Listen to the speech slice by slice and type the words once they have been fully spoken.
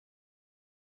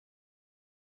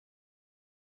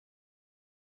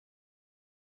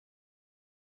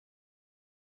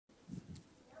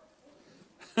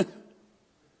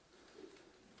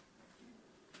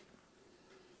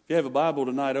you have a Bible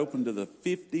tonight, open to the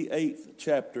 58th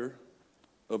chapter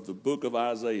of the book of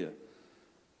Isaiah.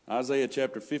 Isaiah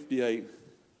chapter 58.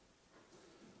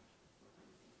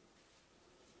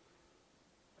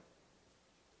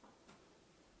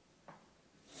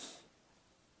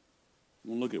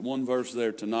 We'll look at one verse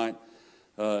there tonight.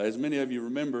 As many of you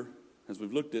remember, as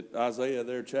we've looked at Isaiah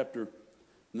there, chapter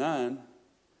 9,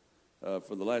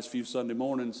 for the last few Sunday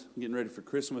mornings, getting ready for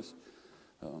Christmas,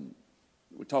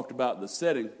 we talked about the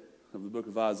setting of the book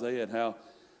of Isaiah and how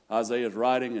Isaiah is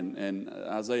writing and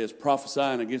Isaiah is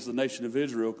prophesying against the nation of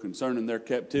Israel concerning their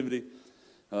captivity.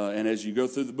 And as you go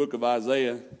through the book of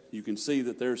Isaiah, you can see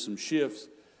that there are some shifts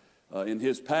in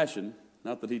his passion.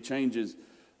 Not that he changes,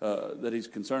 that he's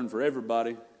concerned for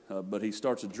everybody, but he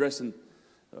starts addressing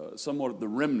somewhat of the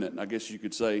remnant, I guess you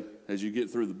could say, as you get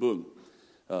through the book.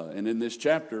 And in this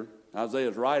chapter, Isaiah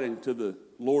is writing to the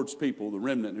Lord's people, the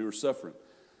remnant who are suffering,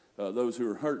 those who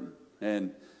are hurting.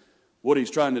 And what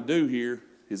he's trying to do here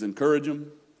is encourage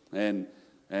them and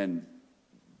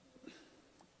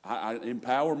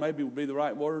empower maybe would be the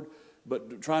right word,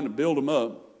 but trying to build them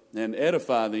up and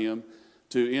edify them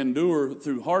to endure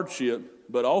through hardship,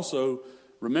 but also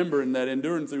remembering that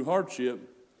enduring through hardship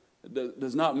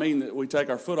does not mean that we take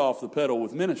our foot off the pedal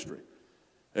with ministry.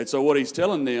 And so what he's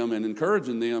telling them and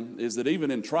encouraging them is that even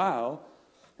in trial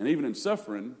and even in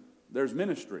suffering, there's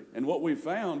ministry. And what we've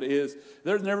found is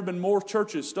there's never been more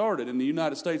churches started in the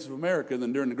United States of America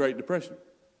than during the Great Depression.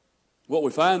 What we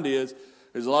find is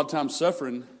a lot of times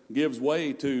suffering gives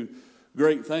way to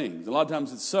great things. A lot of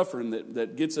times it's suffering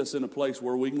that gets us in a place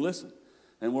where we can listen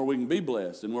and where we can be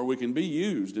blessed and where we can be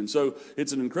used. And so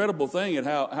it's an incredible thing at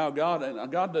how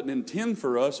God doesn't intend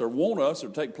for us or want us or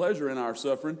take pleasure in our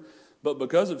suffering, but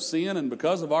because of sin and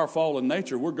because of our fallen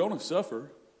nature, we're going to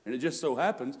suffer. And it just so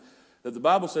happens that the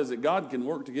Bible says that God can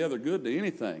work together good to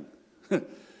anything. To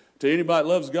anybody that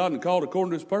loves God and called according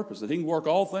to his purpose, that he can work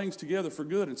all things together for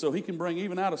good. And so he can bring,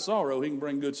 even out of sorrow, he can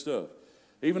bring good stuff.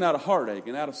 Even out of heartache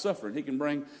and out of suffering, he can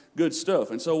bring good stuff.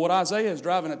 And so what Isaiah is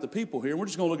driving at the people here, and we're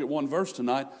just going to look at one verse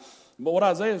tonight, but what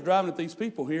Isaiah is driving at these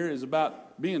people here is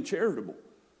about being charitable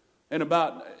and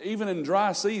about, even in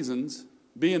dry seasons,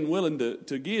 being willing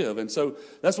to give. And so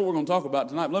that's what we're going to talk about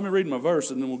tonight. Let me read my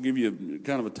verse and then we'll give you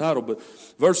kind of a title. But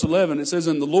verse 11, it says,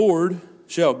 "And the Lord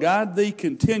shall guide thee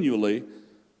continually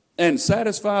and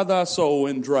satisfy thy soul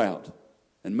in drought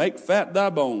and make fat thy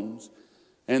bones,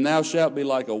 and thou shalt be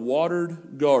like a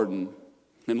watered garden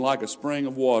and like a spring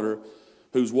of water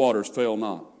whose waters fail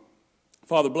not."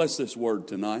 Father, bless this word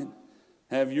tonight.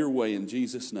 Have your way in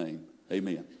Jesus' name.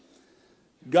 Amen.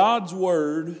 God's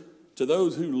word to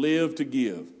those who live to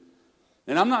give.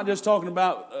 And I'm not just talking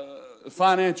about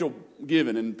financial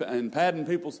giving and padding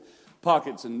people's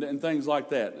pockets and things like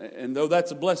that. And though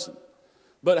that's a blessing.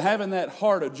 But having that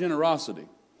heart of generosity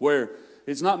where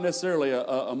it's not necessarily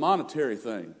a monetary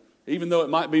thing, even though it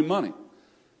might be money.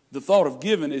 The thought of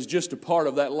giving is just a part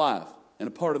of that life and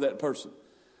a part of that person.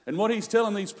 And what he's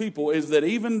telling these people is that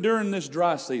even during this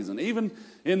dry season, even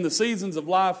in the seasons of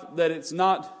life that it's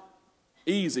not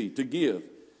easy to give,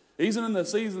 even in the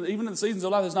seasons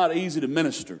of life it's not easy to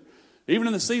minister, even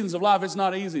in the seasons of life it's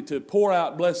not easy to pour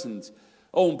out blessings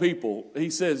on people,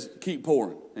 he says keep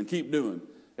pouring and keep doing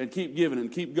and keep giving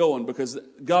and keep going, because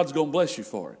God's going to bless you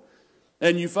for it.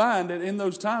 And you find that in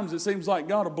those times it seems like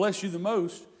God will bless you the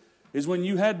most is when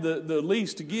you had the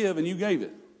least to give and you gave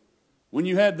it. When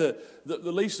you had the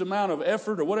least amount of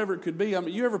effort or whatever it could be. I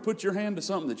mean, you ever put your hand to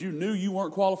something that you knew you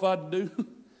weren't qualified to do?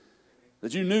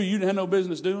 That you knew you had no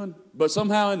business doing? But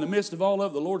somehow in the midst of all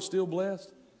of it, the Lord still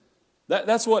blessed?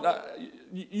 That's what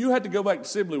you had to go back to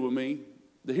Sibley with me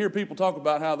to hear people talk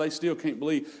about how they still can't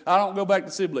believe. I don't go back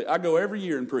to Sibley. I go every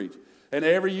year and preach. And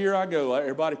every year I go,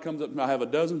 everybody comes up, and I have a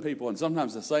dozen people, and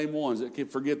sometimes the same ones that can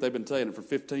forget they've been saying it for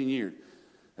 15 years.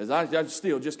 As I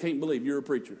still just can't believe you're a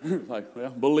preacher. Like, well,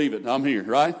 believe it, I'm here,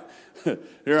 right?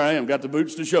 Here I am, got the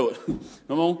boots to show it.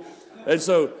 Come on. And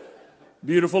so,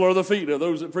 beautiful are the feet of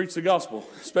those that preach the gospel,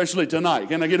 especially tonight.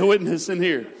 Can I get a witness in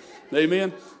here?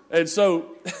 Amen. And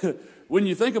so, when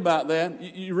you think about that,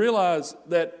 you realize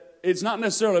that it's not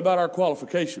necessarily about our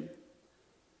qualification.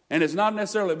 And it's not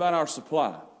necessarily about our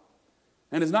supply.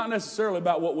 And it's not necessarily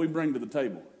about what we bring to the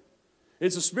table.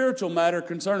 It's a spiritual matter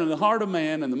concerning the heart of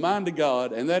man and the mind of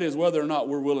God, and that is whether or not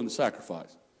we're willing to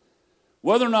sacrifice.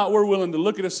 Whether or not we're willing to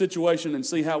look at a situation and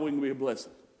see how we can be a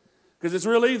blessing. Because it's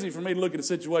real easy for me to look at a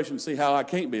situation and see how I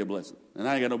can't be a blessing. And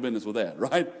I ain't got no business with that,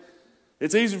 right?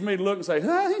 It's easy for me to look and say,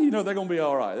 they're going to be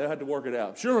all right. They'll have to work it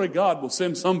out. Surely God will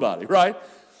send somebody, right?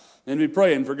 And be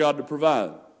praying for God to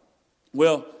provide.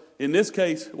 Well, in this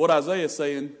case, what Isaiah is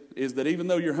saying is that even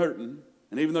though you're hurting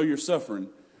and even though you're suffering,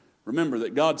 remember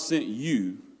that God sent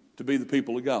you to be the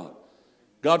people of God.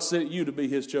 God sent you to be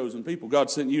his chosen people.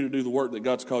 God sent you to do the work that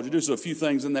God's called you to do. So a few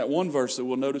things in that one verse that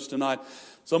we'll notice tonight,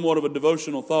 somewhat of a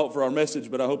devotional thought for our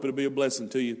message, but I hope it'll be a blessing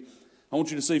to you. I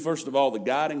want you to see, first of all, the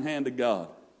guiding hand of God.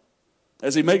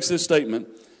 As he makes this statement,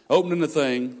 opening the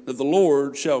thing, that the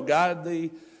Lord shall guide thee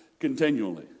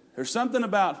continually. There's something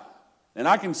about, and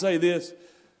I can say this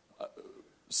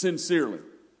sincerely.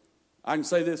 I can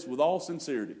say this with all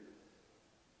sincerity.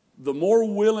 The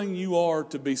more willing you are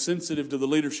to be sensitive to the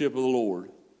leadership of the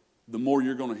Lord, the more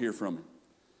you're going to hear from him.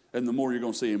 And the more you're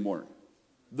going to see him work.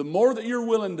 The more that you're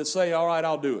willing to say, all right,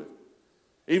 I'll do it.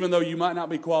 Even though you might not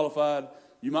be qualified,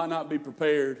 you might not be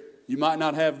prepared, you might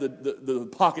not have the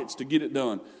pockets to get it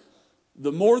done.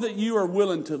 The more that you are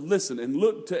willing to listen and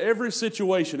look to every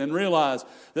situation and realize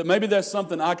that maybe that's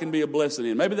something I can be a blessing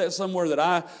in. Maybe that's somewhere that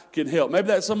I can help. Maybe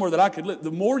that's somewhere that I could live.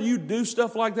 The more you do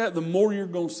stuff like that, the more you're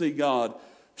going to see God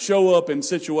show up in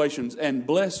situations and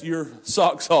bless your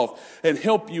socks off and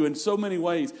help you in so many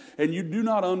ways. And you do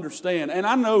not understand. And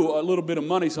I know a little bit of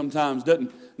money sometimes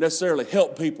doesn't necessarily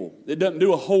help people. It doesn't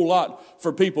do a whole lot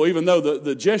for people, even though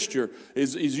the gesture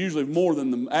is usually more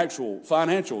than the actual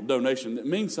financial donation that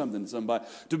means something to somebody.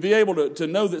 To be able to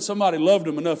know that somebody loved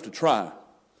them enough to try.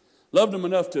 Loved them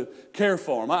enough to care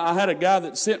for them. I had a guy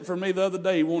that sent for me the other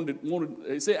day.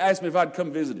 He asked me if I'd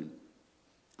come visit him.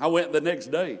 I went the next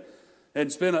day and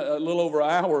spent a little over an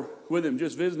hour with him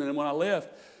just visiting. And when I left,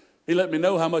 he let me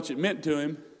know how much it meant to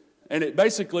him. And it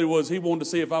basically was he wanted to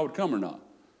see if I would come or not.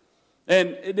 And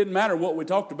it didn't matter what we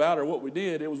talked about or what we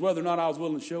did. It was whether or not I was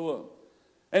willing to show up.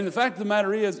 And the fact of the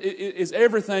matter is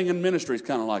everything in ministry is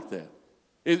kind of like that.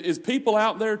 Is people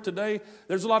out there today,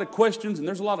 there's a lot of questions and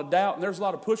there's a lot of doubt and there's a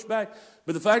lot of pushback.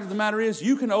 But the fact of the matter is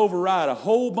you can override a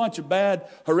whole bunch of bad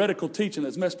heretical teaching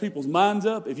that's messed people's minds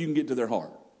up if you can get to their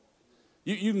heart.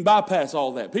 You can bypass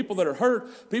all that. People that are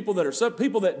hurt, people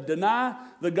that deny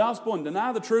the gospel and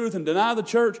deny the truth and deny the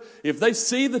church, if they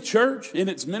see the church in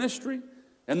its ministry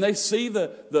and they see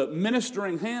the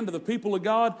ministering hand of the people of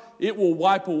God, it will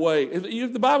wipe away.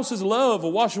 If the Bible says love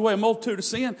will wash away a multitude of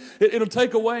sin, it'll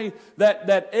take away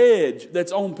that edge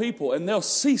that's on people, and they'll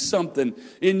see something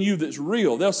in you that's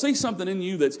real. They'll see something in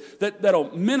you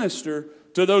that'll minister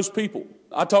to those people.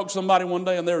 I talked to somebody one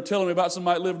day and they were telling me about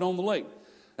somebody that lived on the lake.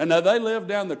 And now they lived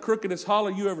down the crookedest hollow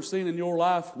you ever seen in your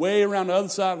life, way around the other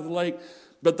side of the lake.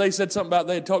 But they said something about,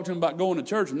 they had talked to him about going to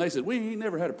church, and they said, we ain't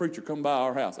never had a preacher come by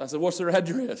our house. I said, what's their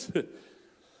address?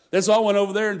 And so I went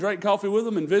over there and drank coffee with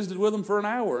them and visited with them for an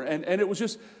hour. And it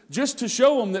was just to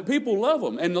show them that people love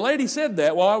them. And the lady said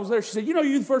that while I was there. She said, you're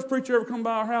the first preacher ever come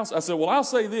by our house. I said, well, I'll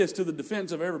say this to the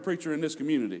defense of every preacher in this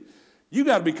community. You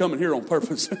got to be coming here on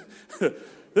purpose.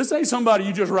 This ain't somebody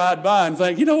you just ride by and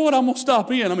think, you know what, I'm going to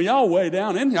stop in. I mean, y'all way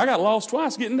down in here. I got lost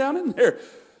twice getting down in there.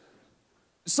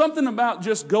 Something about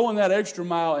just going that extra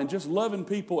mile and just loving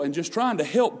people and just trying to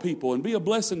help people and be a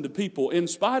blessing to people in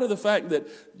spite of the fact that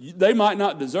they might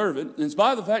not deserve it, in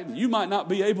spite of the fact that you might not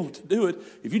be able to do it.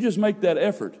 If you just make that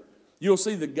effort, you'll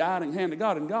see the guiding hand of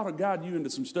God, and God will guide you into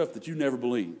some stuff that you never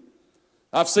believed.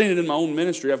 I've seen it in my own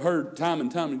ministry. I've heard time and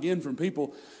time again from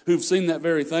people who've seen that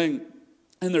very thing.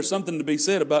 And there's something to be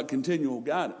said about continual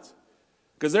guidance.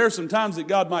 Because there are some times that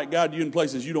God might guide you in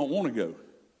places you don't want to go.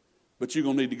 But you're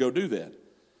going to need to go do that.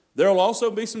 There will also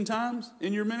be some times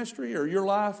in your ministry or your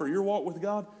life or your walk with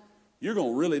God, you're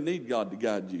going to really need God to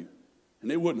guide you.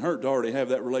 And it wouldn't hurt to already have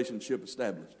that relationship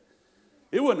established.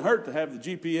 It wouldn't hurt to have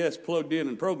the GPS plugged in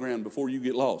and programmed before you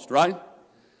get lost, right?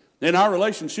 In our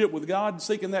relationship with God,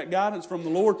 seeking that guidance from the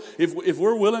Lord, if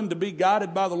we're willing to be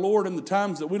guided by the Lord in the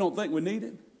times that we don't think we need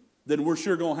it, then we're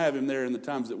sure going to have him there in the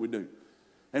times that we do.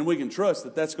 And we can trust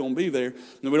that that's going to be there,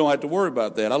 and we don't have to worry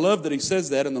about that. I love that he says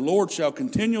that, and the Lord shall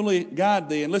continually guide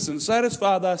thee, and listen,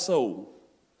 satisfy thy soul.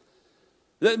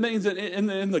 That means that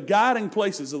in the guiding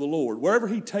places of the Lord, wherever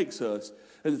he takes us,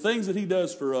 and the things that he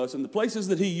does for us, and the places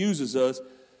that he uses us,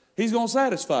 he's going to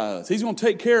satisfy us. He's going to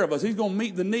take care of us. He's going to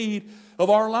meet the need of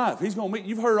our life. He's going to meet.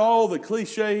 You've heard all the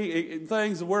cliche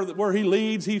things where he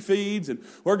leads, he feeds, and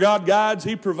where God guides,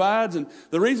 he provides. And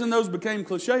the reason those became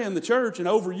cliche in the church and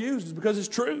overused is because it's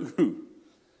true.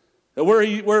 Where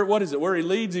he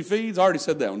leads, he feeds. I already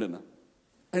said that one, didn't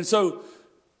I? And so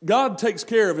God takes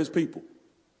care of his people.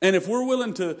 And if we're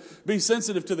willing to be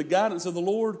sensitive to the guidance of the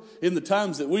Lord in the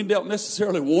times that we don't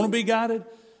necessarily want to be guided,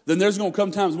 then there's going to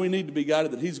come times we need to be guided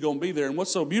that he's going to be there. And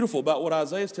what's so beautiful about what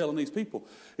Isaiah's telling these people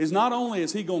is not only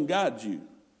is he going to guide you,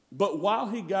 but while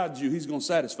he guides you, he's going to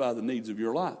satisfy the needs of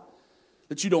your life.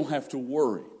 That you don't have to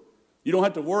worry. You don't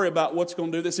have to worry about what's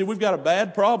going to do this. See, we've got a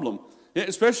bad problem,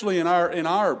 especially in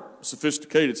our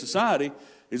sophisticated society,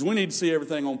 is we need to see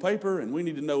everything on paper, and we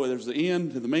need to know whether there's the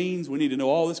end to the means. We need to know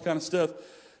all this kind of stuff.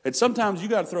 And sometimes you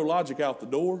got to throw logic out the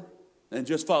door and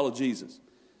just follow Jesus.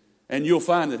 And you'll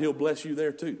find that he'll bless you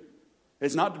there too.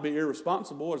 It's not to be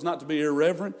irresponsible. It's not to be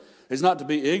irreverent. It's not to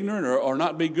be ignorant or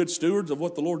not be good stewards of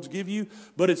what the Lord's give you.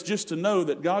 But it's just to know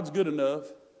that God's good enough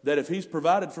that if he's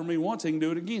provided for me once, he can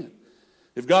do it again.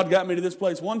 If God got me to this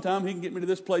place one time, he can get me to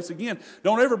this place again.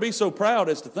 Don't ever be so proud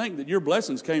as to think that your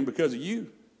blessings came because of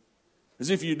you. As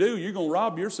if you do, you're going to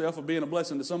rob yourself of being a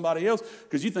blessing to somebody else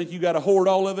because you think you got to hoard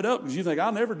all of it up because you think,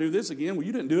 I'll never do this again. Well,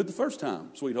 you didn't do it the first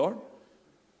time, sweetheart.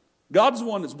 God's the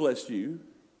one that's blessed you.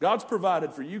 God's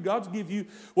provided for you. God's give you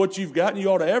what you've got, and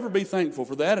you ought to ever be thankful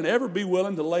for that and ever be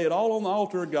willing to lay it all on the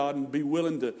altar of God and be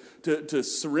willing to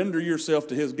surrender yourself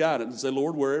to his guidance and say,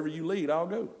 Lord, wherever you lead, I'll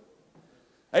go.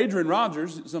 Adrian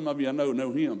Rogers, some of you I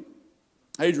know him.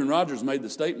 Adrian Rogers made the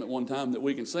statement one time that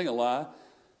we can sing a lie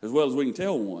as well as we can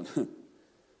tell one.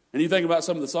 And you think about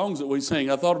some of the songs that we sing.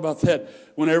 I thought about that.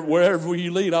 Wherever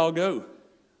you lead, I'll go.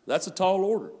 That's a tall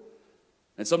order.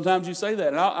 And sometimes you say that.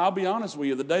 And I'll be honest with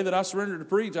you. The day that I surrendered to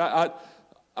preach, I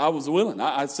was willing.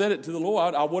 I said it to the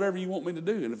Lord, whatever you want me to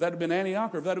do. And if that had been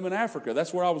Antioch or if that had been Africa,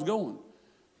 that's where I was going.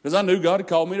 Because I knew God had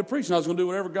called me to preach, and I was going to do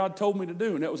whatever God told me to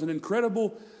do. And that was an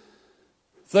incredible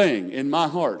thing in my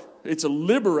heart. It's a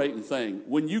liberating thing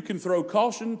when you can throw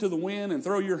caution to the wind and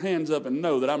throw your hands up and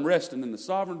know that I'm resting in the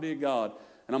sovereignty of God,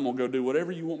 and I'm going to go do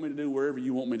whatever you want me to do, wherever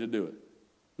you want me to do it.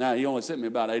 Now, he only sent me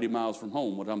about 80 miles from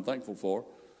home, which I'm thankful for.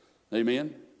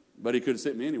 Amen? But he could have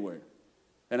sent me anywhere,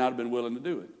 and I'd have been willing to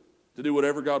do it, to do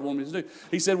whatever God wanted me to do.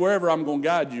 He said, wherever I'm going to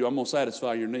guide you, I'm going to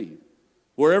satisfy your need.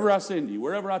 Wherever I send you,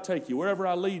 wherever I take you, wherever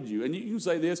I lead you. And you can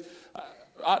say this.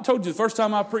 I told you the first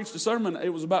time I preached a sermon, it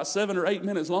was about 7 or 8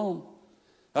 minutes long.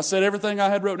 I said everything I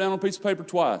had wrote down on a piece of paper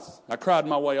twice. I cried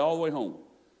my way all the way home.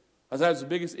 I was the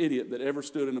biggest idiot that ever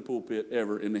stood in a pulpit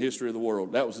ever in the history of the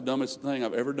world. That was the dumbest thing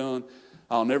I've ever done.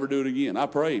 I'll never do it again. I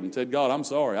prayed and said, God, I'm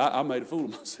sorry. I made a fool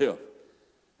of myself.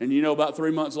 And you know, about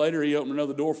 3 months later, he opened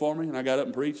another door for me, and I got up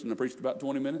and preached, and I preached about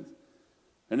 20 minutes.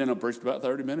 And then I preached about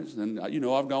 30 minutes, and you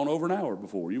know, I've gone over an hour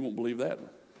before. You won't believe that.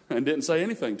 And didn't say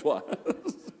anything twice.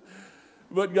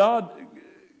 But God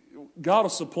will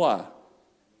supply,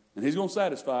 and he's going to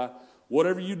satisfy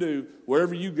whatever you do,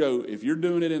 wherever you go. If you're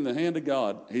doing it in the hand of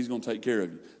God, he's going to take care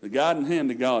of you. The guiding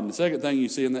hand of God. And the second thing you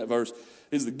see in that verse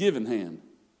is the giving hand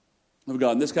of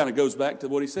God. And this kind of goes back to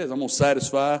what he says. I'm going to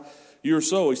satisfy your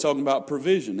soul. He's talking about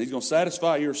provision. He's going to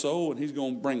satisfy your soul, and he's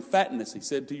going to bring fatness, he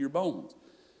said, to your bones.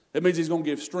 That means he's going to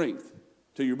give strength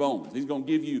to your bones. He's going to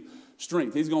give you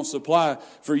strength. He's going to supply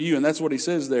for you. And that's what he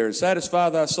says there. Satisfy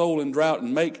thy soul in drought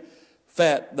and make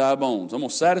fat thy bones. I'm going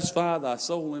to satisfy thy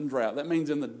soul in drought. That means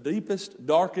in the deepest,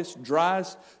 darkest,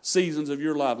 driest seasons of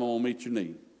your life, I'm going to meet your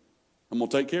need. I'm going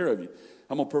to take care of you.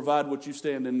 I'm going to provide what you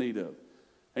stand in need of.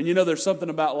 And you know, there's something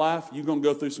about life. You're going to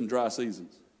go through some dry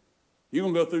seasons. You're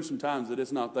going to go through some times that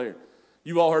it's not there.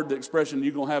 You've all heard the expression,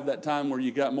 you're going to have that time where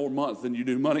you got more months than you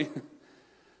do money.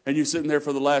 And you're sitting there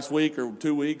for the last week or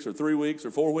 2 weeks or 3 weeks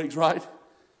or 4 weeks, right?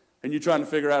 And you're trying to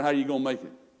figure out how you're going to make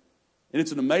it. And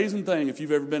it's an amazing thing if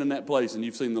you've ever been in that place and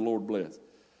you've seen the Lord bless.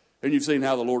 And you've seen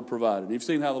how the Lord provided. And you've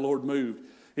seen how the Lord moved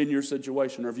in your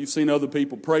situation. Or if you've seen other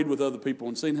people, prayed with other people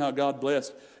and seen how God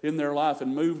blessed in their life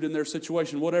and moved in their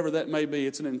situation, whatever that may be.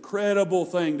 It's an incredible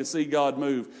thing to see God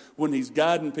move when he's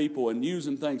guiding people and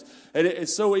using things. And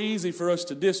it's so easy for us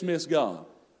to dismiss God.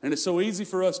 And it's so easy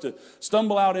for us to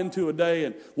stumble out into a day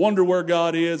and wonder where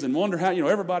God is and wonder how, you know,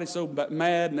 everybody's so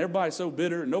mad and everybody's so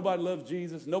bitter and nobody loves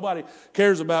Jesus. Nobody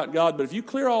cares about God. But if you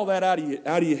clear all that out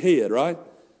of your head, right,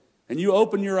 and you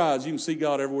open your eyes, you can see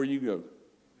God everywhere you go.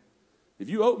 If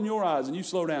you open your eyes and you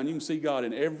slow down, you can see God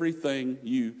in everything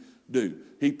you do.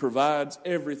 He provides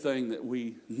everything that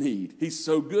we need. He's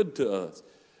so good to us.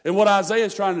 And what Isaiah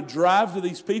is trying to drive to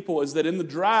these people is that in the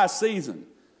dry season,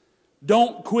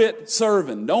 don't quit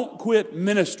serving. Don't quit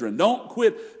ministering. Don't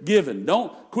quit giving.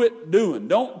 Don't quit doing.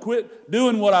 Don't quit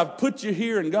doing what I've put you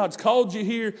here and God's called you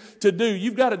here to do.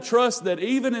 You've got to trust that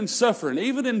even in suffering,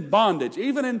 even in bondage,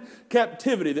 even in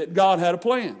captivity, that God had a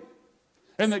plan.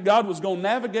 And that God was going to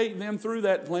navigate them through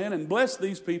that plan and bless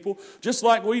these people, just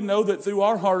like we know that through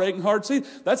our heartache and hard season.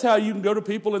 That's how you can go to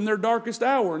people in their darkest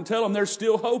hour and tell them there's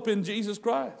still hope in Jesus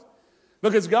Christ.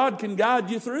 Because God can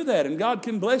guide you through that, and God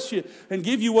can bless you and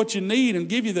give you what you need and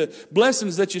give you the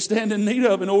blessings that you stand in need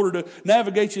of in order to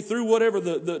navigate you through whatever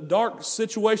the dark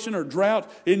situation or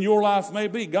drought in your life may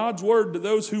be. God's word to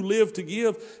those who live to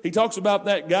give, he talks about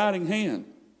that guiding hand,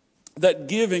 that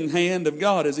giving hand of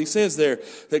God, as he says there,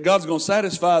 that God's going to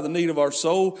satisfy the need of our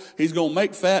soul. He's going to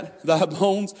make fat thy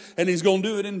bones, and he's going to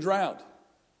do it in drought.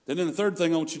 And then the third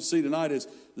thing I want you to see tonight is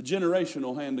the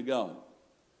generational hand of God.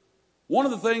 One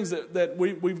of the things that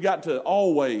we've got to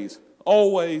always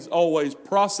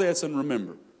process and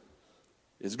remember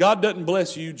is God doesn't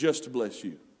bless you just to bless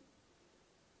you.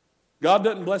 God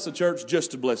doesn't bless a church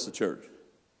just to bless the church.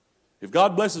 If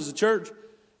God blesses the church,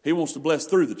 He wants to bless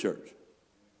through the church.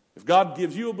 If God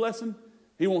gives you a blessing,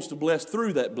 He wants to bless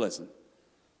through that blessing.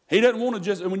 He doesn't want to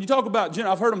just, and when you talk about,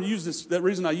 I've heard them use this, that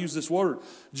reason I use this word,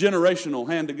 generational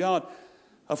hand of God.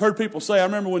 I've heard people say, I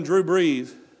remember when Drew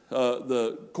Brees,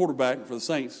 the quarterback for the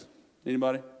Saints,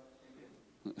 anybody?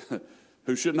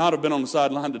 Who should not have been on the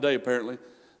sideline today apparently,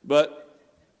 but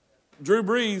Drew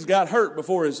Brees got hurt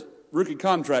before his rookie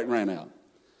contract ran out.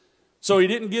 So he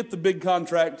didn't get the big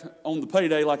contract on the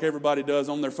payday like everybody does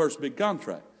on their first big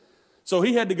contract. So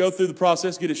he had to go through the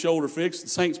process, get his shoulder fixed. The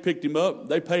Saints picked him up.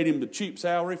 They paid him the cheap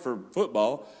salary for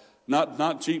football.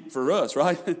 Not cheap for us,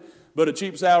 right? But a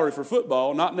cheap salary for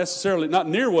football, not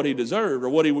near what he deserved or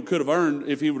what he could have earned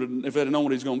if he had known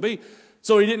what he was going to be.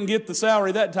 So he didn't get the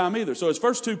salary that time either. So his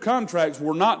first two contracts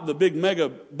were not the big mega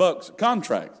bucks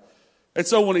contracts. And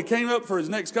so when he came up for his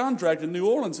next contract in New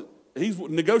Orleans, he's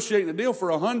negotiating a deal for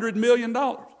 $100 million.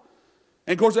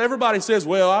 And of course, everybody says,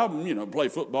 well, I play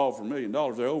football for $1 million.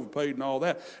 They're overpaid and all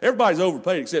that. Everybody's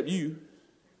overpaid except you.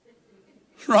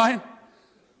 Right?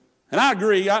 And I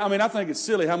agree. I think it's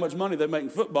silly how much money they make in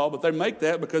football, but they make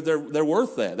that because they're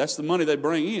worth that. That's the money they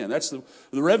bring in. That's the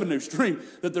revenue stream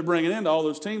that they're bringing into all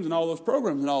those teams and all those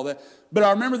programs and all that. But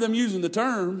I remember them using the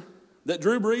term that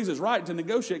Drew Brees is right to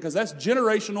negotiate because that's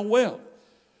generational wealth.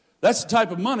 That's the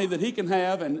type of money that he can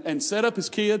have and set up his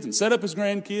kids and set up his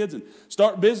grandkids and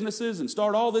start businesses and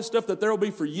start all this stuff that there will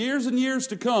be for years and years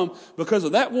to come because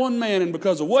of that one man and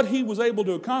because of what he was able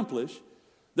to accomplish.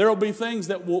 There will be things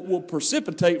that will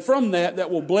precipitate from that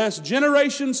will bless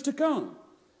generations to come.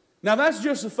 Now that's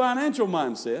just a financial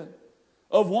mindset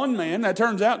of one man. That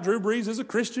turns out Drew Brees is a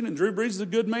Christian and Drew Brees is a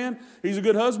good man. He's a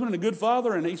good husband and a good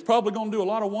father and he's probably going to do a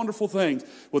lot of wonderful things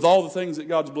with all the things that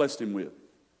God's blessed him with.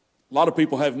 A lot of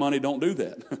people have money, don't do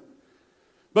that.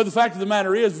 But the fact of the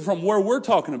matter is, from where we're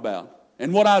talking about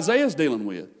and what Isaiah's dealing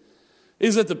with,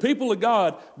 is that the people of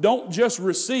God don't just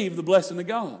receive the blessing of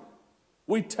God.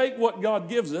 We take what God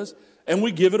gives us and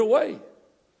we give it away.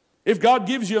 If God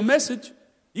gives you a message,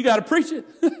 you got to preach it.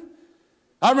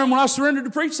 I remember when I surrendered to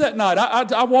preach that night.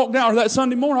 I walked down, or that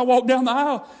Sunday morning, I walked down the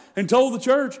aisle and told the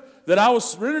church that I was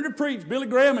surrendered to preach. Billy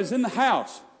Graham is in the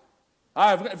house.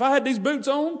 If I had these boots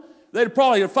on, they'd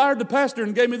probably have fired the pastor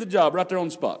and gave me the job right there on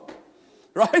the spot.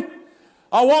 Right?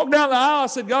 I walked down the aisle. I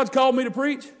said, God's called me to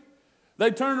preach. They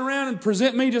turn around and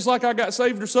present me just like I got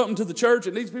saved or something to the church.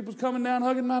 And these people's coming down,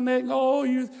 hugging my neck. Oh,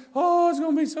 it's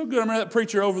going to be so good. I remember that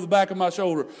preacher over the back of my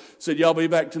shoulder said, y'all be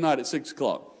back tonight at 6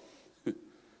 o'clock.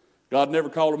 God never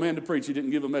called a man to preach he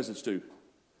didn't give a message to.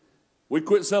 We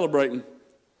quit celebrating.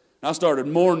 I started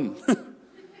mourning.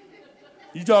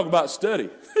 You talk about study.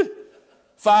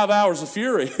 5 hours of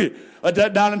fury at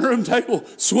that dining room table,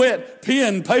 sweat,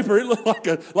 pen, paper. It looked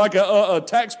like a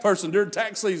tax person during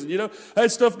tax season, I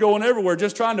had stuff going everywhere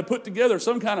just trying to put together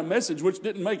some kind of message which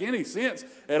didn't make any sense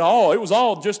at all. It was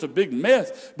all just a big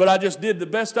mess, but I just did the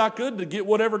best I could to get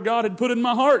whatever God had put in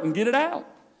my heart and get it out.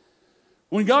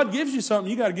 When God gives you something,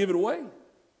 you got to give it away. And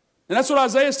that's what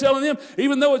Isaiah's telling them.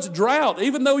 Even though it's drought,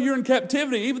 even though you're in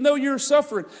captivity, even though you're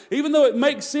suffering, even though it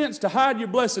makes sense to hide your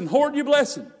blessing, hoard your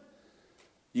blessing,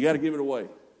 you got to give it away.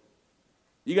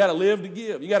 You got to live to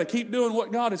give. You got to keep doing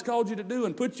what God has called you to do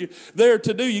and put you there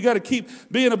to do. You got to keep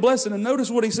being a blessing. And notice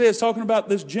what he says, talking about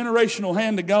this generational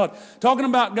hand of God. Talking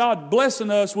about God blessing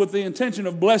us with the intention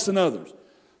of blessing others.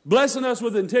 Blessing us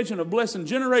with the intention of blessing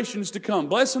generations to come.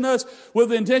 Blessing us with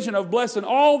the intention of blessing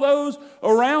all those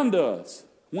around us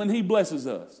when he blesses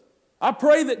us. I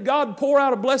pray that God pour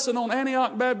out a blessing on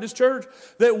Antioch Baptist Church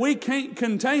that we can't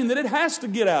contain, that it has to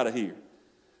get out of here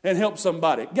and help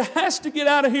somebody. It has to get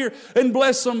out of here and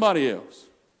bless somebody else.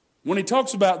 When he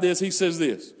talks about this, he says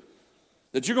this,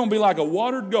 that you're going to be like a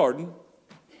watered garden.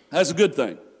 That's a good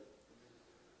thing.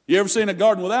 You ever seen a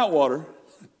garden without water?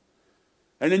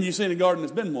 And then you've seen a garden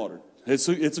that's been watered. It's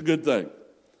a good thing.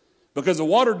 Because a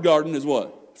watered garden is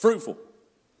what? Fruitful.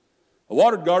 A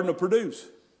watered garden will produce.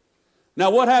 Now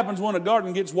what happens when a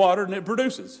garden gets watered and it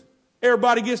produces?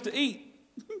 Everybody gets to eat.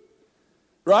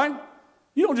 Right?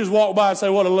 You don't just walk by and say,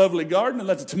 what a lovely garden, and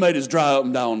let the tomatoes dry up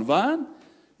and die on the vine.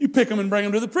 You pick them and bring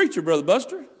them to the preacher, Brother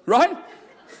Buster. Right?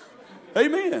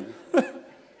 Amen.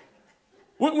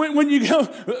 When you go,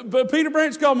 Peter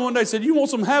Branch called me one day and said, you want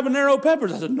some habanero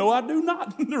peppers? I said, no, I do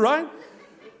not. Right?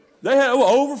 They had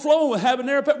overflowing with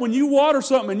habanero pepper. When you water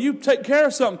something and you take care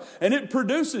of something and it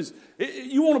produces,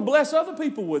 you want to bless other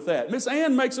people with that. Miss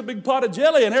Ann makes a big pot of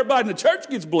jelly and everybody in the church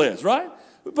gets blessed, right?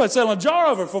 We put selling a jar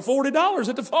of it for $40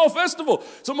 at the fall festival.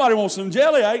 Somebody wants some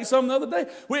jelly. I ate some the other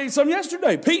day. We ate some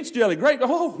yesterday. Peach jelly. Great.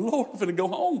 Oh, Lord, I'm going to go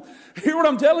home. Hear what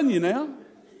I'm telling you now.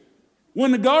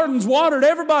 When the garden's watered,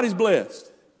 everybody's blessed.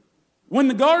 When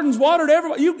the garden's watered,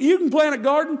 everybody, you can plant a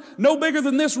garden no bigger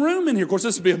than this room in here. Of course,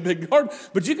 this would be a big garden,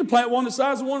 but you can plant one the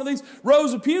size of one of these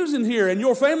rows of pews in here, and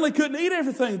your family couldn't eat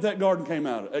everything that garden came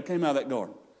out of that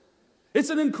garden. It's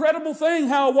an incredible thing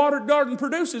how a watered garden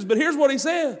produces, but here's what he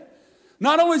said.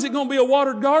 Not only is it going to be a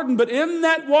watered garden, but in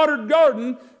that watered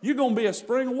garden, you're going to be a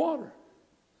spring of water.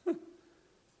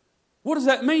 What does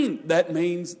that mean? That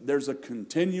means there's a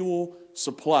continual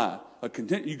supply.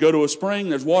 You go to a spring,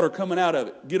 there's water coming out of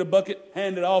it. Get a bucket,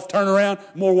 hand it off, turn around,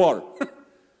 more water.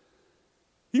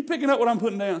 You picking up what I'm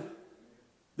putting down?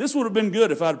 This would have been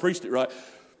good if I'd preached it right.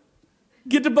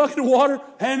 Get the bucket of water,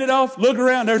 hand it off, look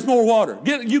around, there's more water.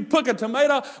 You pick a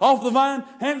tomato off the vine,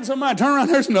 hand it to somebody, turn around,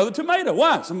 there's another tomato.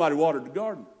 Why? Somebody watered the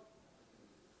garden.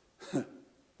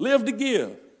 Live to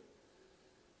give.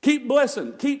 Keep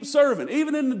blessing, keep serving,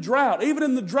 even in the drought, even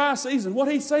in the dry season.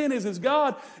 What he's saying is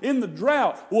God in the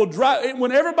drought will drive,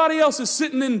 when everybody else is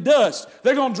sitting in dust,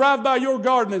 they're going to drive by your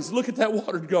garden and look at that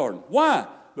watered garden. Why?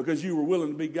 Because you were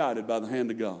willing to be guided by the hand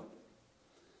of God.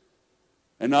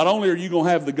 And not only are you going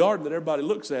to have the garden that everybody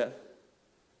looks at,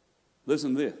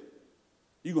 listen to this,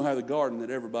 you're going to have the garden that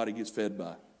everybody gets fed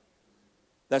by.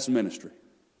 That's ministry.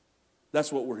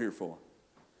 That's what we're here for.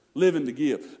 Living to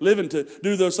give. Living to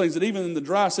do those things that even in the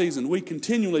dry season, we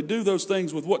continually do those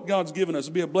things with what God's given us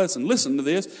to be a blessing. Listen to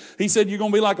this. He said you're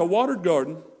going to be like a watered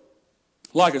garden,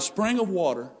 like a spring of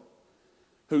water,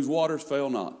 whose waters fail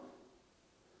not.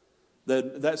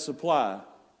 That supply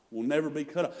will never be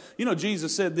cut off. You know,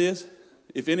 Jesus said this,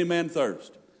 if any man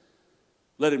thirst,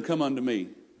 let him come unto me,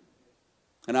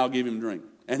 and I'll give him drink.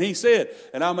 And he said,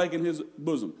 and I'll make in his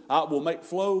bosom, I will make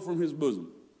flow from his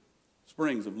bosom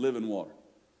springs of living water.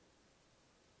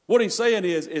 What he's saying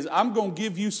is I'm going to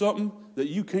give you something that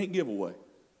you can't give away.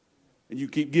 And you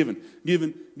keep giving.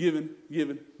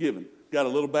 Got a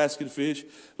little basket of fish, a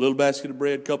little basket of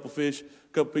bread, a couple fish,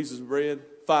 a couple pieces of bread.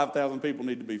 5,000 people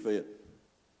need to be fed.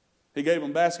 He gave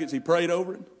them baskets. He prayed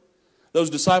over it. Those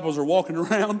disciples are walking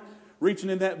around, reaching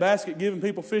in that basket, giving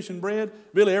people fish and bread.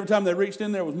 Billy, every time they reached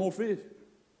in there was more fish.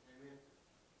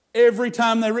 Every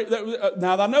time they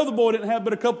now I know the boy didn't have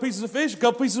but a couple pieces of fish, a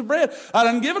couple pieces of bread. I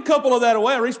didn't give a couple of that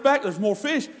away. I reached back, there's more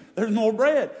fish, there's more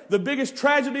bread. The biggest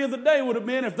tragedy of the day would have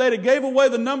been if they'd have gave away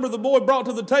the number the boy brought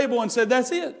to the table and said,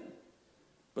 that's it.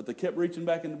 But they kept reaching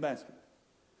back in the basket.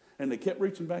 And they kept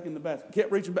reaching back in the basket,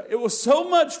 kept reaching back. It was so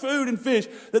much food and fish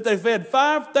that they fed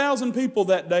 5,000 people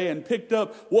that day and picked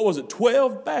up,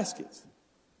 12 baskets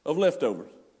of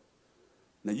leftovers.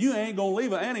 Now you ain't going to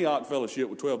leave an Antioch fellowship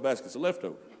with 12 baskets of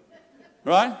leftovers.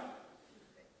 Right?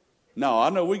 No, I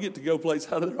know we get to go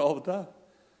places out of there all the time.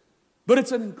 But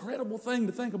it's an incredible thing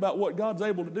to think about what God's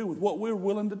able to do with what we're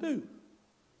willing to do.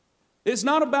 It's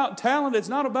not about talent. It's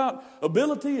not about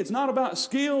ability. It's not about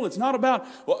skill. It's not about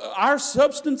our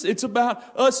substance. It's about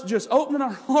us just opening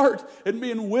our heart and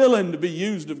being willing to be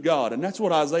used of God. And that's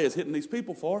what Isaiah is hitting these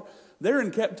people for. They're in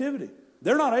captivity.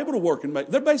 They're not able to work and make.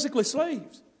 They're basically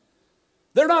slaves.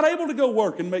 They're not able to go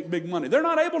work and make big money. They're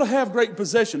not able to have great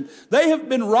possession. They have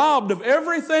been robbed of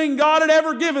everything God had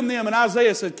ever given them. And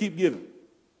Isaiah said, keep giving.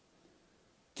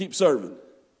 Keep serving.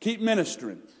 Keep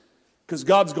ministering. Because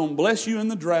God's going to bless you in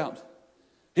the drought.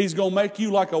 He's going to make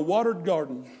you like a watered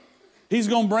garden. He's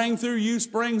going to bring through you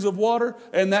springs of water.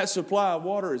 And that supply of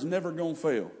water is never going to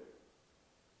fail.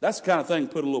 That's the kind of thing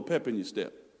put a little pep in your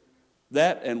step.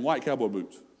 That and white cowboy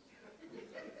boots.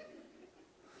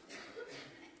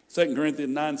 2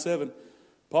 Corinthians 9:7,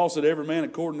 Paul said, every man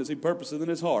according as he purposes in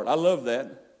his heart. I love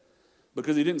that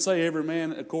because he didn't say every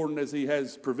man according as he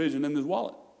has provision in his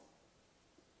wallet.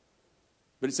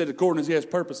 But he said according as he has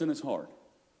purpose in his heart.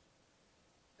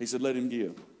 He said, let him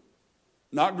give.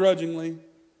 Not grudgingly,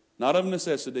 not of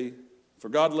necessity, for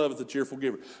God loveth a cheerful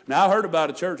giver. Now, I heard about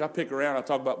a church. I pick around. I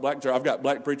talk about black church. I've got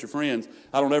black preacher friends.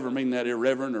 I don't ever mean that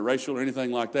irreverent or racial or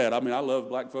anything like that. I mean, I love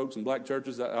black folks and black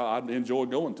churches. I enjoy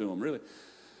going to them, really.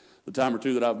 The time or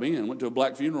two that I've been. Went to a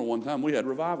black funeral one time. We had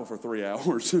revival for 3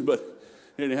 hours. But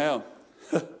anyhow,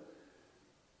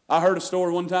 I heard a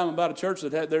story one time about a church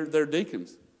that had their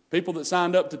deacons. People that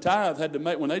signed up to tithe had to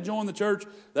make, when they joined the church,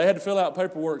 they had to fill out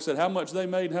paperwork, said how much they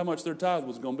made and how much their tithe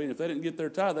was going to be. And if they didn't get their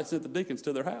tithe, they sent the deacons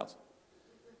to their house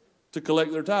to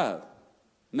collect their tithe.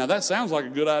 Now that sounds like a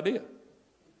good idea.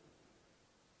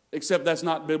 Except that's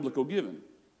not biblical giving.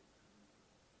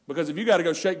 Because if you got to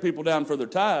go shake people down for their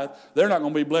tithe, they're not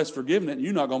going to be blessed for giving it, and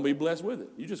you're not going to be blessed with it.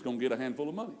 You're just going to get a handful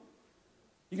of money.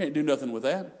 You can't do nothing with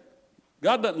that.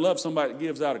 God doesn't love somebody that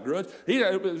gives out a grudge.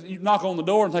 You knock on the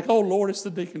door and think, oh, Lord, it's the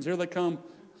deacons. Here they come.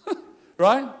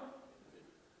 Right?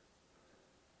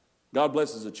 God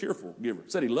blesses a cheerful giver. He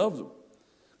said he loves them.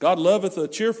 God loveth a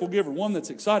cheerful giver, one that's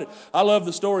excited. I love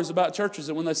the stories about churches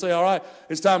that when they say, all right,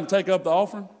 it's time to take up the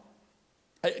offering.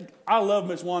 I love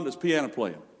Miss Wanda's piano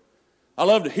playing. I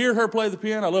love to hear her play the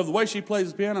piano. I love the way she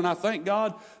plays the piano. And I thank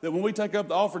God that when we take up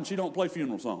the offering, she don't play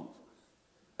funeral songs.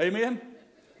 Amen?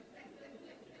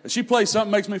 If she plays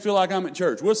something that makes me feel like I'm at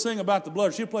church. We'll sing about the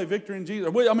blood. She'll play Victory in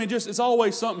Jesus. I mean, just it's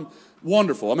always something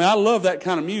wonderful. I mean, I love that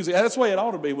kind of music. That's the way it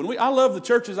ought to be. I love the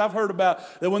churches I've heard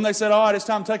about that when they said, all right, it's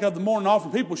time to take up the morning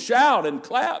offering, people shout and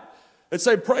clap and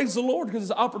say, praise the Lord, because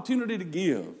it's an opportunity to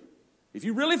give. If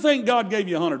you really think God gave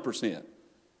you 100%,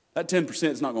 that 10%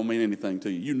 is not going to mean anything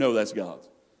to you. You know that's God's.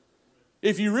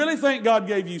 If you really think God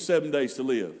gave you 7 days to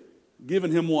live,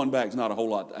 giving him one back is not a whole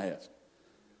lot to ask.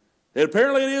 And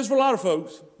apparently it is for a lot of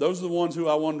folks. Those are the ones who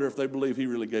I wonder if they believe he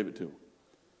really gave it to them.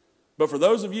 But for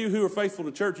those of you who are faithful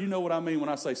to church, you know what I mean when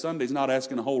I say Sunday's not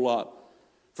asking a whole lot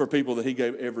for people that he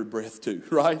gave every breath to,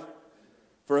 right?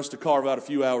 For us to carve out a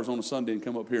few hours on a Sunday and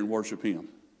come up here and worship him.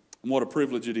 And what a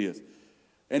privilege it is.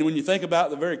 And when you think about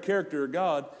the very character of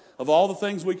God, of all the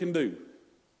things we can do,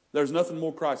 there's nothing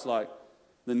more Christ-like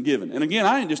than giving. And again,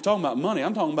 I ain't just talking about money.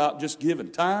 I'm talking about just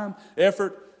giving time,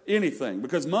 effort, anything.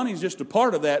 Because money is just a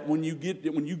part of that when you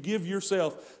give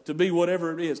yourself to be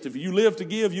whatever it is. If you live to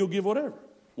give, you'll give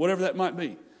whatever that might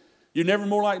be. You're never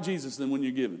more like Jesus than when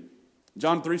you're giving.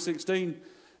 John 3:16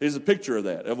 is a picture of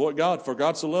that, of what for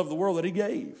God so loved the world that he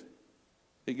gave.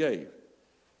 He gave.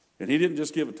 And he didn't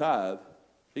just give a tithe.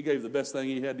 He gave the best thing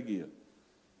he had to give.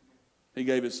 He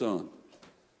gave his son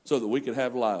so that we could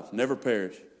have life, never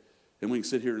perish, and we can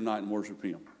sit here tonight and worship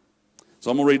him. So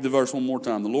I'm going to read the verse one more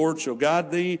time. The Lord shall guide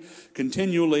thee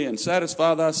continually and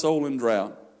satisfy thy soul in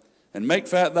drought and make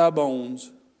fat thy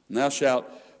bones, and thou shalt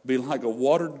be like a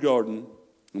watered garden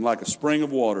and like a spring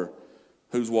of water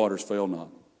whose waters fail not.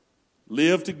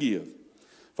 Live to give.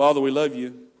 Father, we love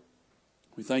you.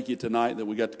 We thank you tonight that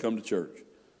we got to come to church.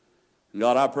 And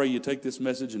God, I pray you take this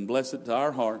message and bless it to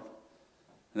our heart.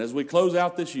 And as we close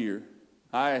out this year,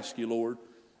 I ask you, Lord,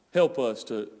 help us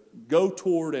to go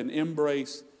toward and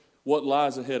embrace what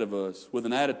lies ahead of us with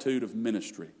an attitude of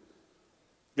ministry.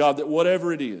 God, that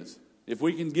whatever it is, if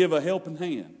we can give a helping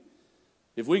hand,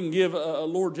 if we can give,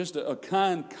 Lord, just a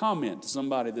kind comment to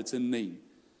somebody that's in need.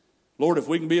 Lord, if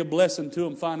we can be a blessing to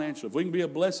them financially, if we can be a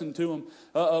blessing to them,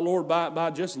 Lord, by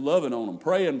just loving on them,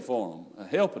 praying for them,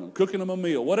 helping them, cooking them a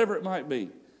meal, whatever it might be.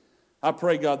 I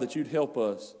pray, God, that you'd help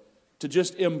us to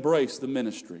just embrace the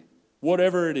ministry,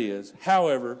 whatever it is,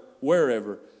 however,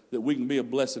 wherever, that we can be a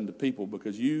blessing to people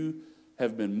because you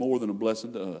have been more than a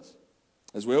blessing to us.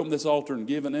 As we open this altar and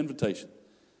give an invitation,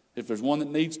 if there's one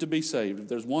that needs to be saved, if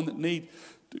there's one that needs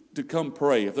to come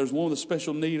pray, if there's one with a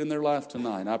special need in their life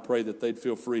tonight, I pray that they'd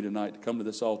feel free tonight to come to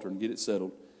this altar and get it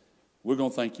settled. We're going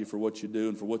to thank you for what you do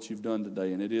and for what you've done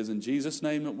today. And it is in Jesus'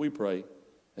 name that we pray.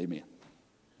 Amen.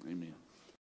 Amen.